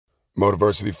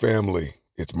Motiversity family,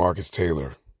 it's Marcus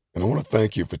Taylor, and I want to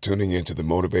thank you for tuning into the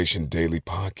Motivation Daily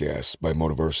Podcast by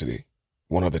Motiversity,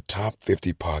 one of the top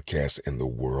 50 podcasts in the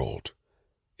world.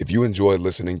 If you enjoy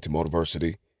listening to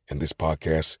Motiversity and this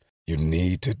podcast, you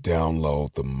need to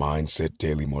download the Mindset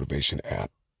Daily Motivation app.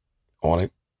 On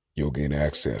it, you'll gain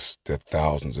access to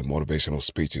thousands of motivational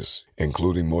speeches,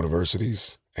 including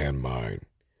Motiversity's and mine.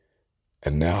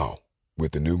 And now,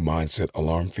 with the new Mindset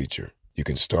Alarm feature, you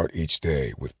can start each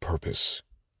day with purpose,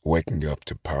 waking up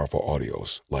to powerful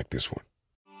audios like this one.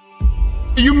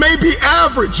 You may be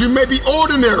average, you may be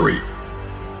ordinary,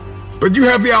 but you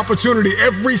have the opportunity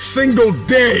every single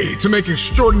day to make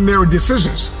extraordinary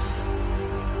decisions.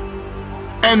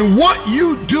 And what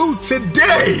you do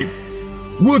today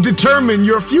will determine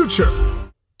your future.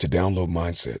 To download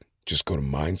Mindset, just go to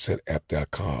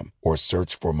mindsetapp.com or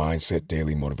search for Mindset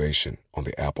Daily Motivation on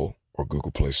the Apple or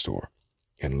Google Play Store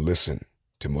and listen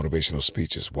to motivational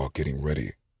speeches while getting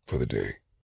ready for the day.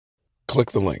 Click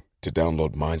the link to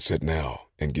download Mindset now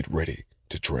and get ready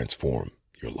to transform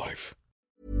your life.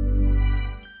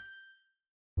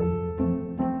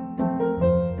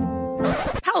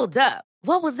 Hold up.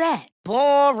 What was that?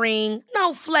 Boring.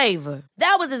 No flavor.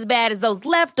 That was as bad as those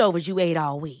leftovers you ate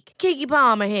all week. Keke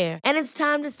Palmer here, and it's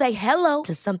time to say hello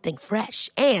to something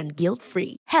fresh and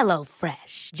guilt-free. Hello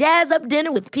Fresh. Jazz up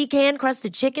dinner with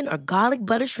pecan-crusted chicken or garlic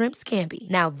butter shrimp scampi.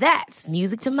 Now that's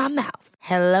music to my mouth.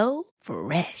 Hello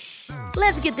Fresh.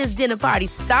 Let's get this dinner party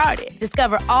started.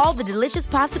 Discover all the delicious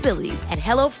possibilities at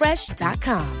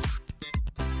hellofresh.com.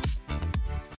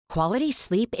 Quality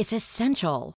sleep is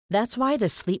essential. That's why the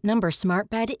Sleep Number Smart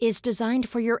Bed is designed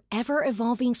for your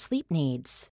ever-evolving sleep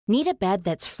needs. Need a bed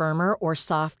that's firmer or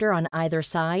softer on either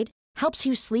side? Helps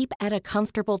you sleep at a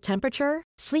comfortable temperature?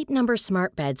 Sleep Number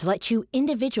Smart Beds let you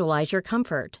individualize your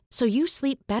comfort, so you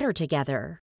sleep better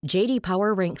together. J.D.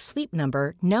 Power ranks Sleep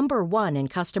Number number 1 in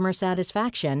customer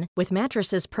satisfaction with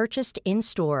mattresses purchased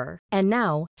in-store. And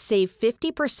now, save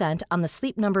 50% on the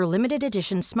Sleep Number Limited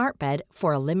Edition Smart Bed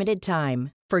for a limited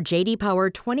time. For J.D. Power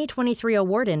 2023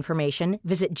 award information,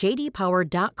 visit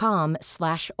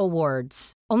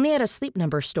jdpower.com/awards. Only at a Sleep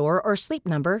Number store or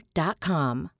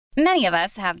sleepnumber.com. Many of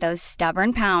us have those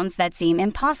stubborn pounds that seem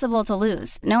impossible to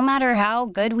lose, no matter how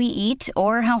good we eat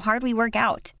or how hard we work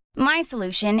out. My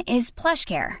solution is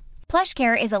PlushCare.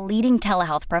 PlushCare is a leading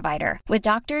telehealth provider with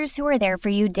doctors who are there for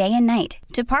you day and night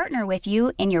to partner with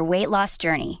you in your weight loss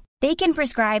journey. They can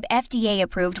prescribe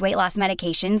FDA-approved weight loss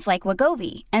medications like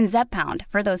Wegovy and Zepbound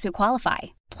for those who qualify.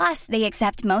 Plus, they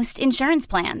accept most insurance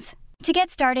plans. To get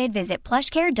started, visit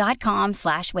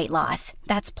plushcare.com/weightloss.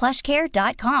 That's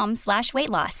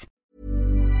plushcare.com/weightloss.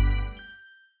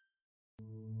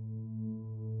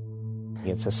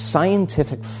 It's a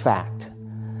scientific fact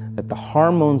that the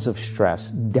hormones of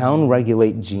stress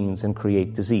downregulate genes and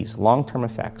create disease, long-term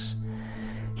effects.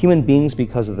 Human beings,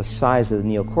 because of the size of the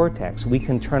neocortex, we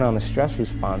can turn on the stress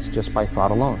response just by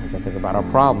thought alone. We can think about our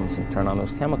problems and turn on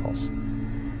those chemicals.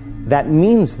 That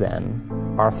means then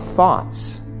our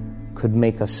thoughts could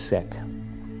make us sick.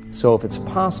 So if it's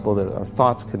possible that our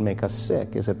thoughts could make us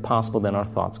sick, is it possible then our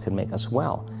thoughts could make us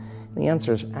well? And the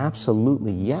answer is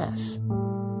absolutely yes.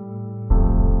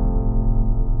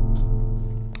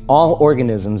 All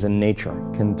organisms in nature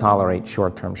can tolerate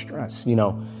short-term stress. You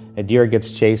know, a deer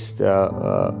gets chased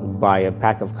by a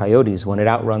pack of coyotes. When it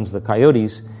outruns the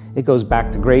coyotes, it goes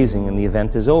back to grazing and the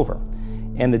event is over.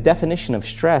 And the definition of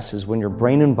stress is when your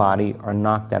brain and body are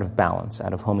knocked out of balance,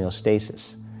 out of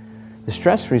homeostasis. The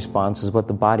stress response is what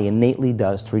the body innately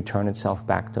does to return itself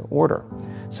back to order.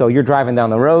 So you're driving down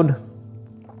the road,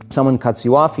 someone cuts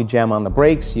you off, you jam on the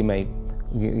brakes, you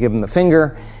give them the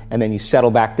finger, and then you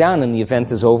settle back down and the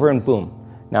event is over and boom,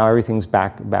 now everything's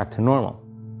back to normal.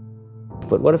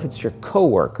 But what if it's your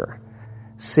coworker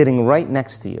sitting right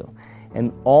next to you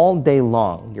and all day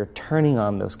long you're turning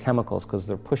on those chemicals because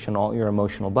they're pushing all your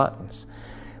emotional buttons?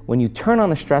 When you turn on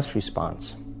the stress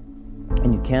response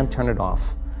and you can't turn it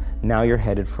off, now you're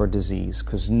headed for disease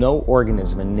because no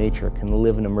organism in nature can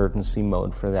live in emergency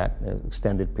mode for that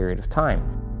extended period of time.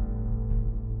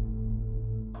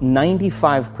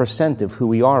 95% of who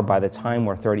we are by the time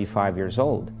we're 35 years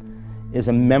old is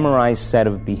a memorized set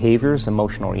of behaviors,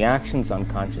 emotional reactions,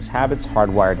 unconscious habits,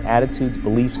 hardwired attitudes,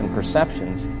 beliefs, and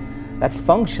perceptions that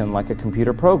function like a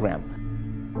computer program.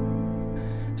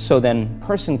 So then a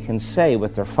person can say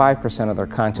with their 5% of their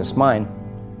conscious mind,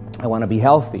 I want to be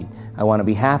healthy, I want to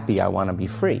be happy, I want to be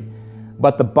free.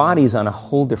 But the body's on a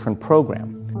whole different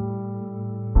program.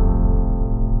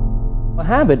 A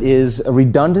habit is a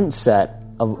redundant set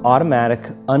of automatic,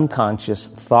 unconscious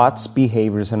thoughts,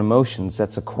 behaviors, and emotions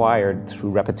that's acquired through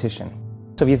repetition.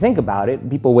 So if you think about it,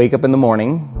 people wake up in the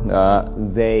morning,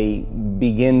 they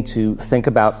begin to think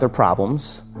about their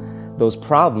problems. Those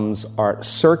problems are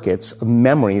circuits of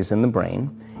memories in the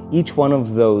brain. Each one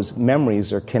of those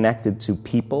memories are connected to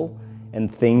people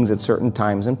and things at certain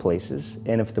times and places.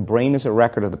 And if the brain is a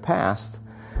record of the past,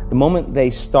 the moment they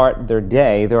start their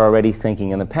day, they're already thinking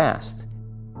in the past.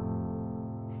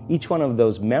 Each one of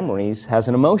those memories has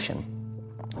an emotion.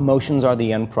 Emotions are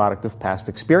the end product of past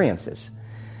experiences.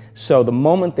 So the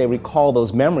moment they recall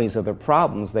those memories of their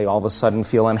problems, they all of a sudden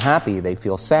feel unhappy, they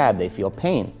feel sad, they feel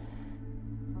pain.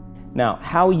 Now,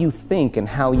 how you think and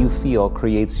how you feel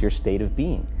creates your state of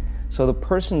being. So the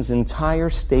person's entire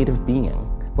state of being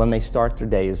when they start their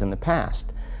day is in the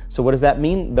past. So what does that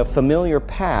mean? The familiar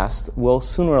past will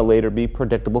sooner or later be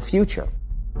predictable future.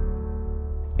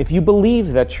 If you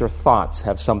believe that your thoughts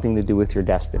have something to do with your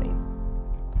destiny,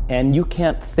 and you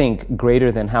can't think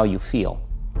greater than how you feel,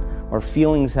 or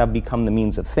feelings have become the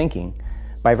means of thinking,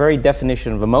 by very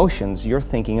definition of emotions, you're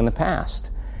thinking in the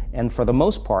past. And for the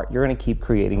most part, you're going to keep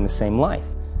creating the same life.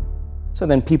 So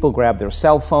then people grab their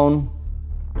cell phone,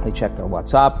 they check their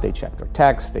WhatsApp, they check their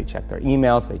text, they check their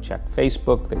emails, they check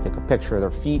Facebook, they take a picture of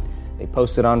their feet, they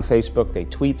post it on Facebook, they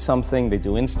tweet something, they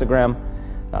do Instagram,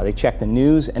 they check the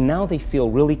news, and now they feel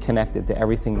really connected to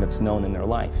everything that's known in their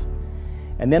life.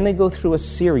 And then they go through a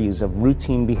series of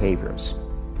routine behaviors.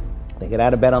 They get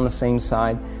out of bed on the same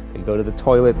side, they go to the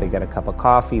toilet, they get a cup of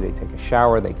coffee, they take a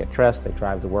shower, they get dressed, they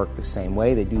drive to work the same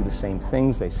way, they do the same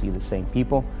things, they see the same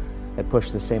people, they push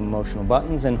the same emotional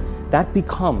buttons, and that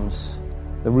becomes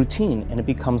the routine, and it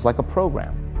becomes like a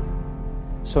program.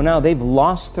 So now they've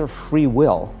lost their free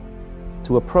will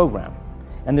to a program,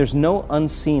 and there's no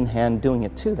unseen hand doing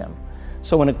it to them.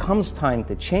 So when it comes time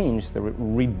to change, the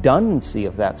redundancy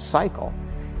of that cycle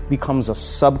becomes a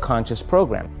subconscious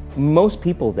program. Most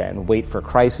people then wait for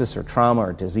crisis or trauma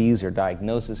or disease or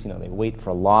diagnosis. They wait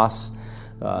for loss,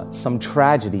 some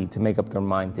tragedy to make up their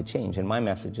mind to change. And my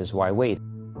message is, why wait?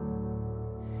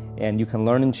 And you can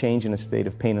learn and change in a state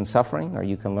of pain and suffering, or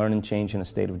you can learn and change in a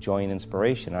state of joy and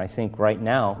inspiration. And I think right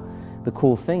now, the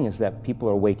cool thing is that people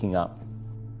are waking up.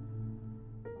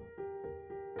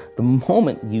 The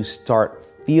moment you start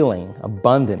feeling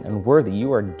abundant and worthy,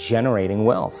 you are generating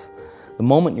wealth. The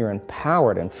moment you're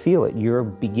empowered and feel it, you're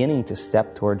beginning to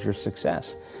step towards your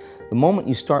success. The moment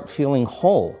you start feeling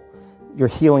whole, your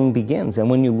healing begins. And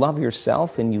when you love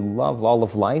yourself and you love all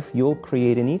of life, you'll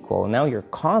create an equal. And now you're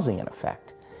causing an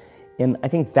effect. And I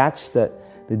think that's the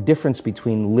difference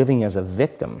between living as a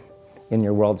victim in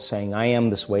your world, saying, I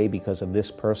am this way because of this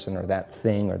person or that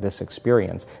thing or this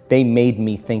experience. They made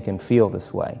me think and feel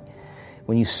this way.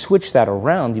 When you switch that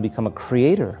around, you become a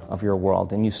creator of your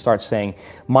world, and you start saying,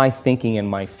 my thinking and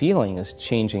my feeling is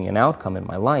changing an outcome in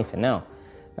my life. And now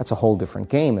that's a whole different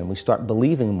game, and we start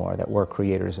believing more that we're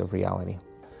creators of reality.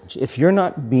 If you're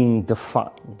not being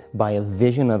defined by a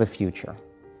vision of the future,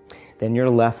 then you're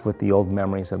left with the old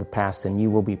memories of the past, and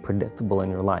you will be predictable in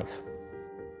your life.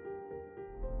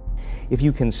 If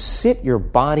you can sit your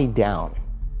body down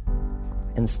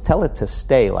and tell it to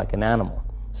stay like an animal,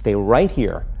 stay right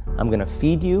here. I'm going to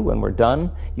feed you when we're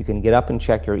done. You can get up and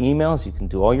check your emails. You can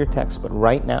do all your texts. But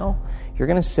right now, you're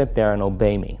going to sit there and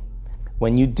obey me.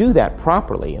 When you do that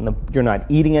properly, and you're not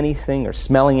eating anything or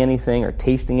smelling anything or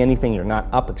tasting anything, you're not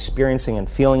up experiencing and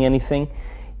feeling anything,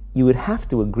 you would have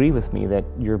to agree with me that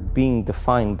you're being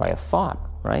defined by a thought,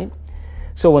 right?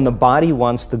 So when the body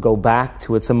wants to go back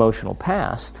to its emotional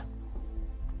past,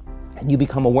 and you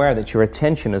become aware that your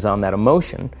attention is on that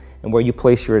emotion, and where you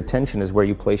place your attention is where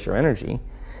you place your energy,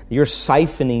 you're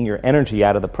siphoning your energy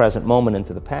out of the present moment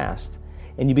into the past,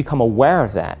 and you become aware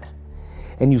of that,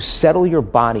 and you settle your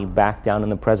body back down in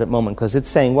the present moment, because it's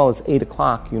saying, well, it's 8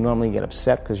 o'clock, you normally get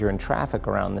upset because you're in traffic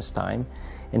around this time,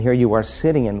 and here you are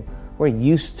sitting, and we're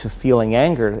used to feeling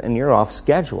anger, and you're off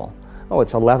schedule. Oh,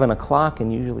 it's 11 o'clock,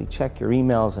 and you usually check your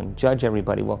emails and judge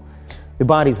everybody. Well, the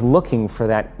body's looking for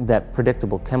that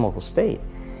predictable chemical state.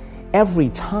 Every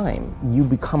time you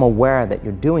become aware that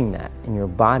you're doing that and your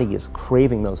body is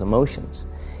craving those emotions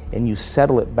and you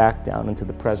settle it back down into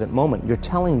the present moment, you're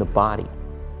telling the body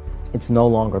it's no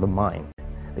longer the mind,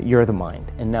 that you're the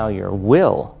mind. And now your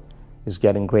will is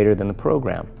getting greater than the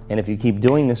program. And if you keep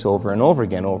doing this over and over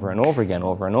again, over and over again,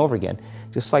 over and over again,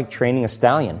 just like training a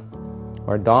stallion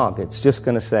or a dog, it's just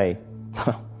going to say,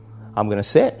 I'm going to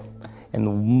sit. And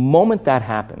the moment that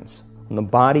happens, when the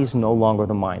body's no longer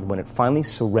the mind, when it finally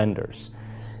surrenders,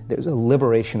 there's a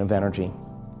liberation of energy.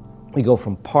 We go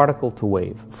from particle to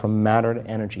wave, from matter to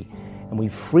energy, and we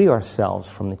free ourselves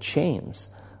from the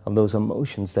chains of those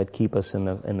emotions that keep us in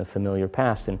the familiar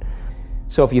past. And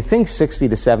So if you think 60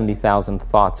 to 70,000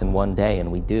 thoughts in one day,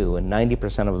 and we do, and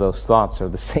 90% of those thoughts are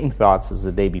the same thoughts as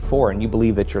the day before, and you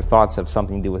believe that your thoughts have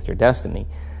something to do with your destiny,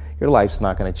 your life's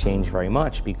not going to change very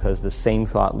much, because the same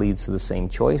thought leads to the same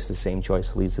choice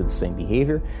leads to the same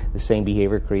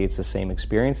behavior creates the same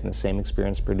experience, and the same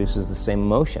experience produces the same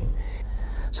emotion.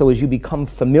 So as you become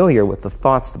familiar with the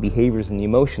thoughts, the behaviors, and the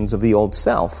emotions of the old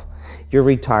self, you're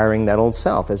retiring that old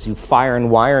self. As you fire and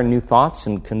wire new thoughts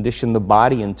and condition the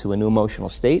body into a new emotional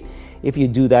state, if you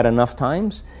do that enough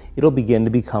times, it'll begin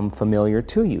to become familiar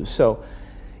to you. So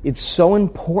it's so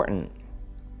important,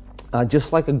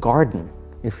 just like a garden.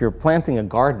 If you're planting a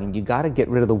garden, you got to get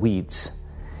rid of the weeds.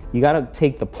 You got to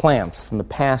take the plants from the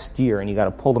past year and you got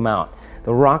to pull them out.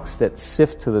 The rocks that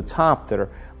sift to the top that are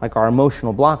like our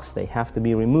emotional blocks, they have to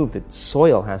be removed. The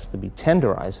soil has to be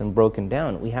tenderized and broken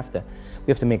down. We have to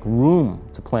make room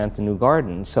to plant a new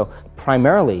garden. So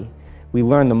primarily, we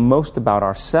learn the most about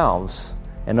ourselves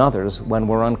and others when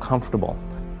we're uncomfortable.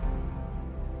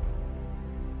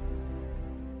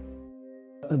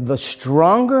 The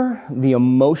stronger the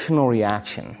emotional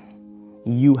reaction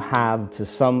you have to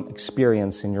some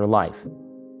experience in your life,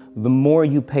 the more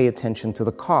you pay attention to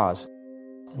the cause.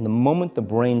 And the moment the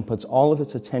brain puts all of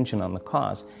its attention on the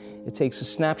cause, it takes a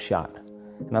snapshot,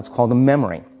 and that's called a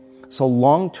memory. So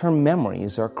long-term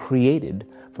memories are created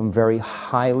from very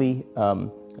highly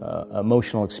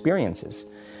emotional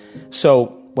experiences. So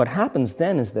what happens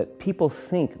then is that people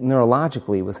think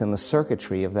neurologically within the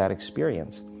circuitry of that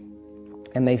experience,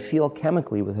 and they feel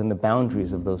chemically within the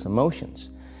boundaries of those emotions.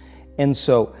 And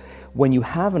so when you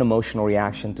have an emotional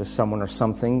reaction to someone or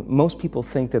something, most people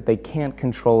think that they can't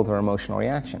control their emotional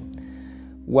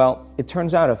reaction. Well, it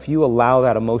turns out if you allow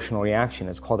that emotional reaction,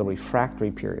 it's called a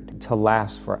refractory period, to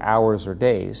last for hours or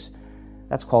days,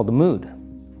 that's called a mood.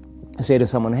 I say to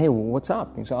someone, hey, what's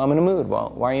up? You say, I'm in a mood.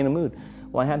 Well, why are you in a mood?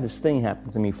 Well, I had this thing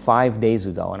happen to me 5 days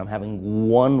ago, and I'm having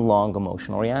one long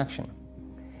emotional reaction.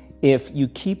 If you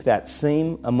keep that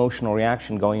same emotional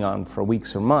reaction going on for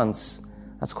weeks or months,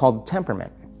 that's called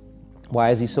temperament.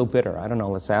 Why is he so bitter? I don't know,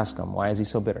 let's ask him. Why is he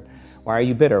so bitter? Why are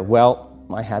you bitter? Well,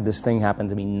 I had this thing happen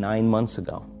to me 9 months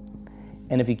ago.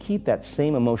 And if you keep that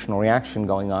same emotional reaction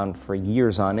going on for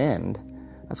years on end,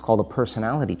 that's called a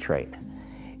personality trait.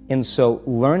 And so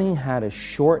learning how to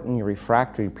shorten your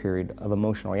refractory period of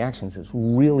emotional reactions is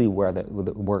really where the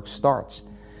work starts.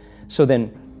 So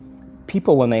then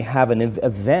people, when they have an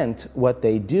event, what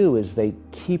they do is they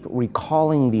keep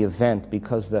recalling the event,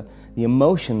 because the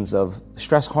emotions of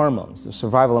stress hormones, the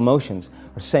survival emotions,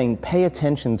 are saying pay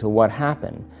attention to what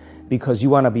happened because you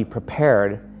want to be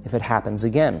prepared if it happens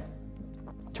again.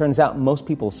 Turns out most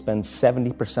people spend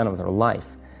 70% of their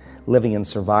life living in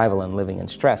survival and living in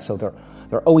stress, so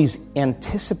they're always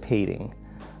anticipating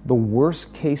the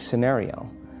worst case scenario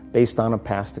based on a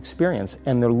past experience,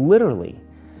 and they're literally,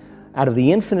 out of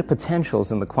the infinite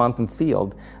potentials in the quantum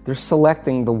field, they're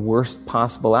selecting the worst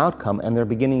possible outcome, and they're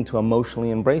beginning to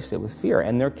emotionally embrace it with fear,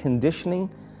 and they're conditioning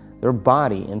their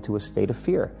body into a state of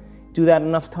fear. Do that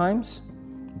enough times,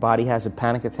 body has a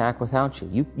panic attack without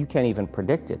you. You can't even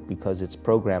predict it because it's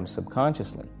programmed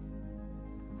subconsciously.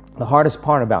 The hardest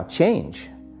part about change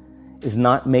is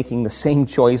not making the same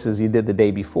choices you did the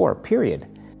day before, period.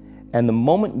 And the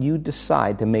moment you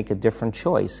decide to make a different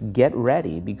choice, get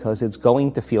ready, because it's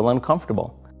going to feel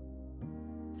uncomfortable.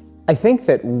 I think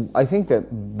that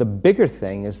the bigger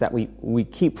thing is that we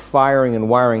keep firing and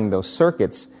wiring those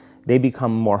circuits. They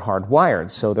become more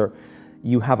hardwired. So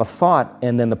you have a thought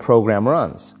and then the program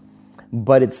runs.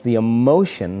 But it's the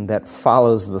emotion that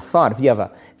follows the thought. If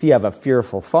you have a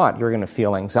fearful thought, you're going to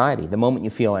feel anxiety. The moment you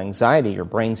feel anxiety, your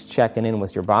brain's checking in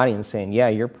with your body and saying, yeah,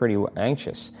 you're pretty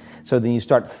anxious. So then you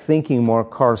start thinking more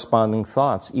corresponding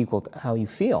thoughts equal to how you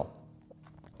feel.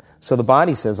 So the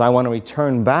body says, I want to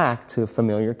return back to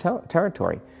familiar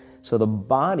territory. So the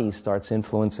body starts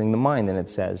influencing the mind, and it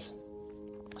says,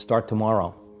 start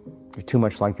tomorrow. You're too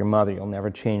much like your mother. You'll never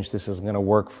change. This isn't going to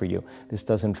work for you. This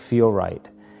doesn't feel right.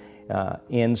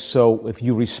 And so if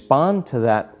you respond to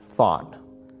that thought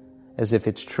as if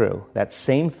it's true, that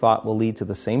same thought will lead to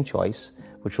the same choice,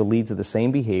 which will lead to the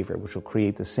same behavior, which will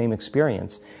create the same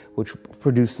experience, which will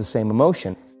produce the same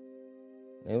emotion.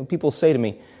 And when people say to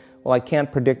me, well, I can't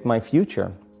predict my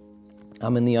future.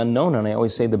 I'm in the unknown, and I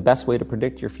always say the best way to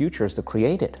predict your future is to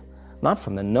create it. Not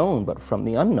from the known, but from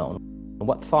the unknown.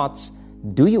 What thoughts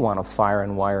do you want to fire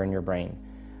and wire in your brain?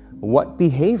 What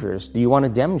behaviors do you want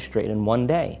to demonstrate in one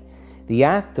day? The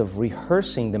act of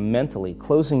rehearsing them mentally,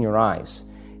 closing your eyes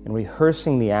and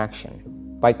rehearsing the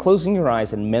action. By closing your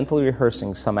eyes and mentally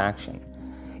rehearsing some action,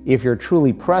 if you're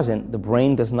truly present, the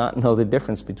brain does not know the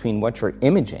difference between what you're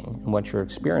imaging and what you're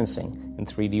experiencing in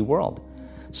 3D world.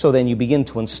 So then you begin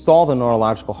to install the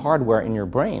neurological hardware in your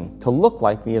brain to look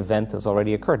like the event has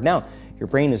already occurred. Now, your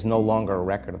brain is no longer a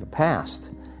record of the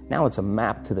past. Now it's a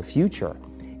map to the future.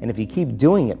 And if you keep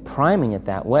doing it, priming it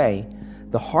that way,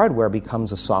 the hardware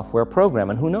becomes a software program.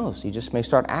 And who knows, you just may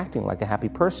start acting like a happy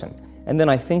person. And then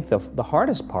I think the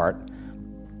hardest part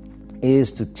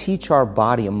is to teach our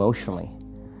body emotionally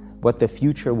what the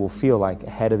future will feel like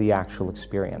ahead of the actual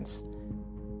experience.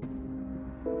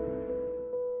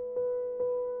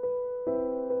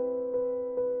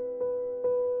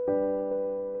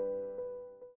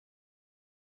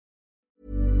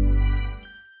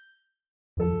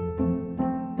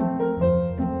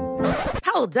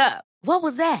 Hold up. What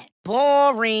was that?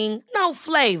 Boring. No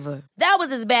flavor. That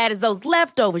was as bad as those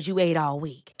leftovers you ate all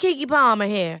week. Keke Palmer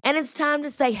here, and it's time to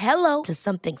say hello to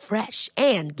something fresh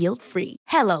and guilt-free.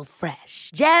 Hello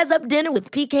Fresh. Jazz up dinner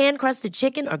with pecan-crusted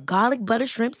chicken or garlic butter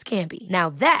shrimp scampi. Now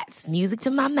that's music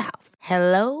to my mouth.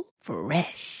 Hello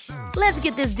Fresh. Let's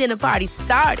get this dinner party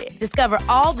started. Discover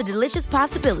all the delicious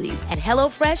possibilities at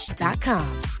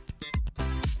HelloFresh.com.